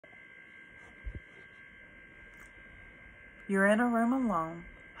You're in a room alone,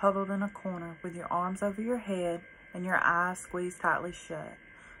 huddled in a corner with your arms over your head and your eyes squeezed tightly shut,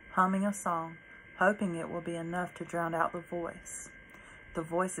 humming a song, hoping it will be enough to drown out the voice. The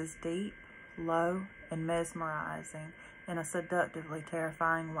voice is deep, low, and mesmerizing in a seductively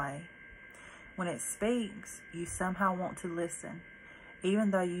terrifying way. When it speaks, you somehow want to listen,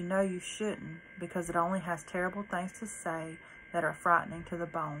 even though you know you shouldn't, because it only has terrible things to say that are frightening to the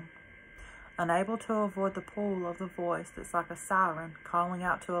bone. Unable to avoid the pull of the voice that's like a siren calling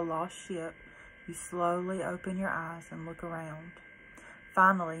out to a lost ship, you slowly open your eyes and look around.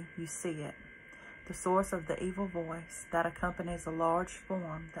 Finally, you see it, the source of the evil voice that accompanies a large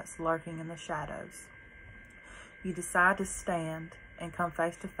form that's lurking in the shadows. You decide to stand and come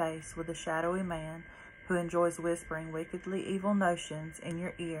face to face with a shadowy man who enjoys whispering wickedly evil notions in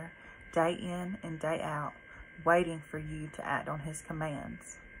your ear day in and day out, waiting for you to act on his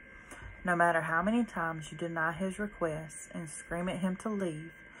commands. No matter how many times you deny his requests and scream at him to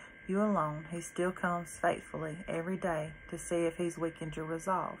leave you alone, he still comes faithfully every day to see if he's weakened your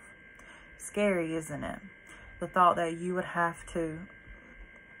resolve. Scary, isn't it? The thought that you would have to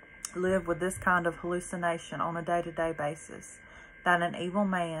live with this kind of hallucination on a day-to-day basis, that an evil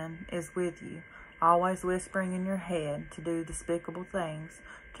man is with you, always whispering in your head to do despicable things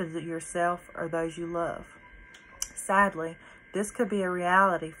to yourself or those you love. Sadly, this could be a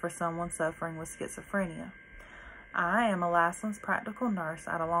reality for someone suffering with schizophrenia. I am a licensed practical nurse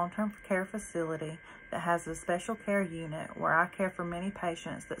at a long-term care facility that has a special care unit where I care for many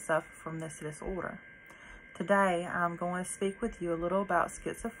patients that suffer from this disorder. Today, I'm going to speak with you a little about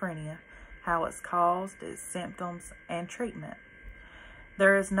schizophrenia, how it's caused, its symptoms, and treatment.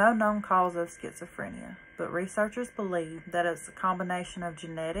 There is no known cause of schizophrenia, but researchers believe that it's a combination of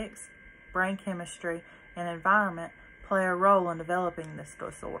genetics, brain chemistry, and environment play a role in developing this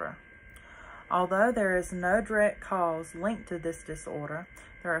disorder. Although there is no direct cause linked to this disorder,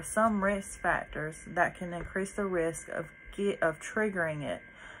 there are some risk factors that can increase the risk of triggering it,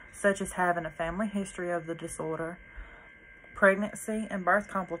 such as having a family history of the disorder, pregnancy and birth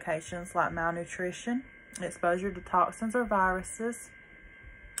complications like malnutrition, exposure to toxins or viruses,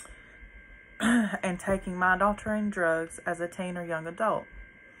 and taking mind-altering drugs as a teen or young adult.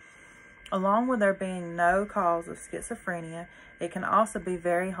 Along with there being no cause of schizophrenia, it can also be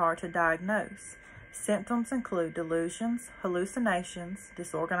very hard to diagnose. Symptoms include delusions, hallucinations,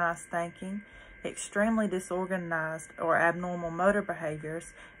 disorganized thinking, extremely disorganized or abnormal motor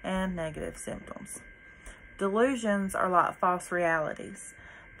behaviors, and negative symptoms. Delusions are like false realities.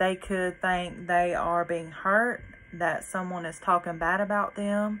 They could think they are being hurt, that someone is talking bad about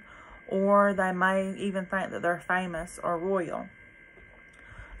them, or they may even think that they're famous or royal.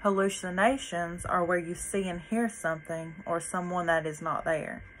 Hallucinations are where you see and hear something or someone that is not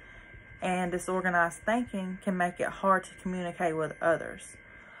there. And disorganized thinking can make it hard to communicate with others.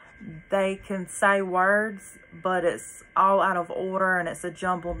 They can say words, but it's all out of order and it's a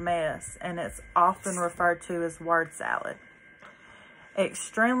jumbled mess, and it's often referred to as word salad.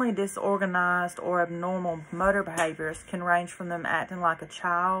 Extremely disorganized or abnormal motor behaviors can range from them acting like a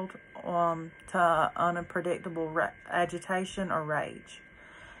child to unpredictable agitation or rage.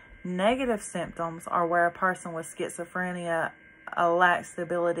 Negative symptoms are where a person with schizophrenia lacks the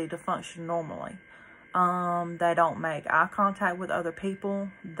ability to function normally. They don't make eye contact with other people.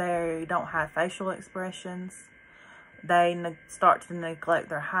 They don't have facial expressions. They start to neglect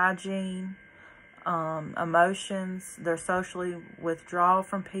their hygiene, emotions. They're socially withdrawn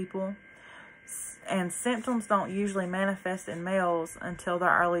from people. And symptoms don't usually manifest in males until their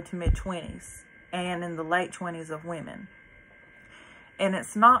early to mid-20s and in the late 20s of women. And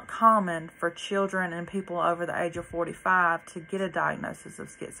it's not common for children and people over the age of 45 to get a diagnosis of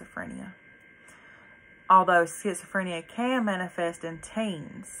schizophrenia. Although schizophrenia can manifest in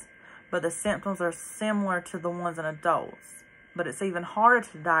teens, but the symptoms are similar to the ones in adults. But it's even harder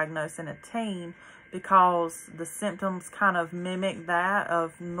to diagnose in a teen because the symptoms kind of mimic that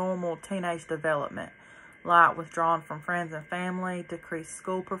of normal teenage development, like withdrawing from friends and family, decreased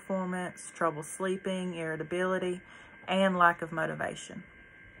school performance, trouble sleeping, irritability, and lack of motivation.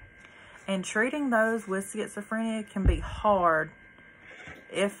 And treating those with schizophrenia can be hard,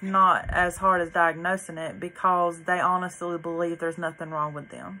 if not as hard as diagnosing it, because they honestly believe there's nothing wrong with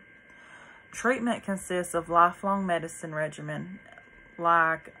them. Treatment consists of lifelong medicine regimen,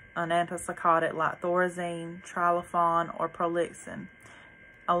 like an antipsychotic like Thorazine, Trilofan, or Prolixin,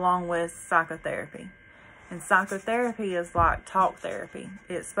 along with psychotherapy. And psychotherapy is like talk therapy.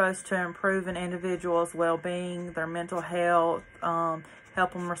 It's supposed to improve an individual's well-being, their mental health,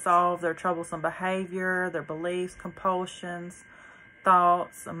 help them resolve their troublesome behavior, their beliefs, compulsions,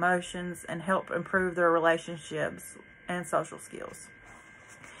 thoughts, emotions, and help improve their relationships and social skills.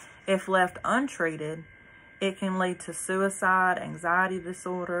 If left untreated, it can lead to suicide, anxiety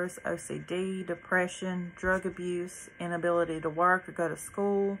disorders, OCD, depression, drug abuse, inability to work or go to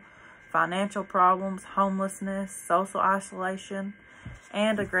school, financial problems, homelessness, social isolation,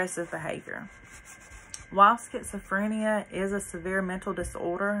 and aggressive behavior. While schizophrenia is a severe mental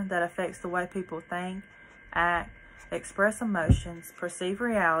disorder that affects the way people think, act, express emotions, perceive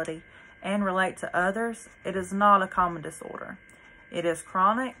reality, and relate to others, it is not a common disorder. It is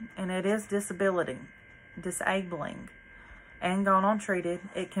chronic and it is disabling. And gone untreated,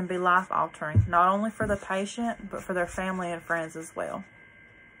 it can be life-altering, not only for the patient, but for their family and friends as well.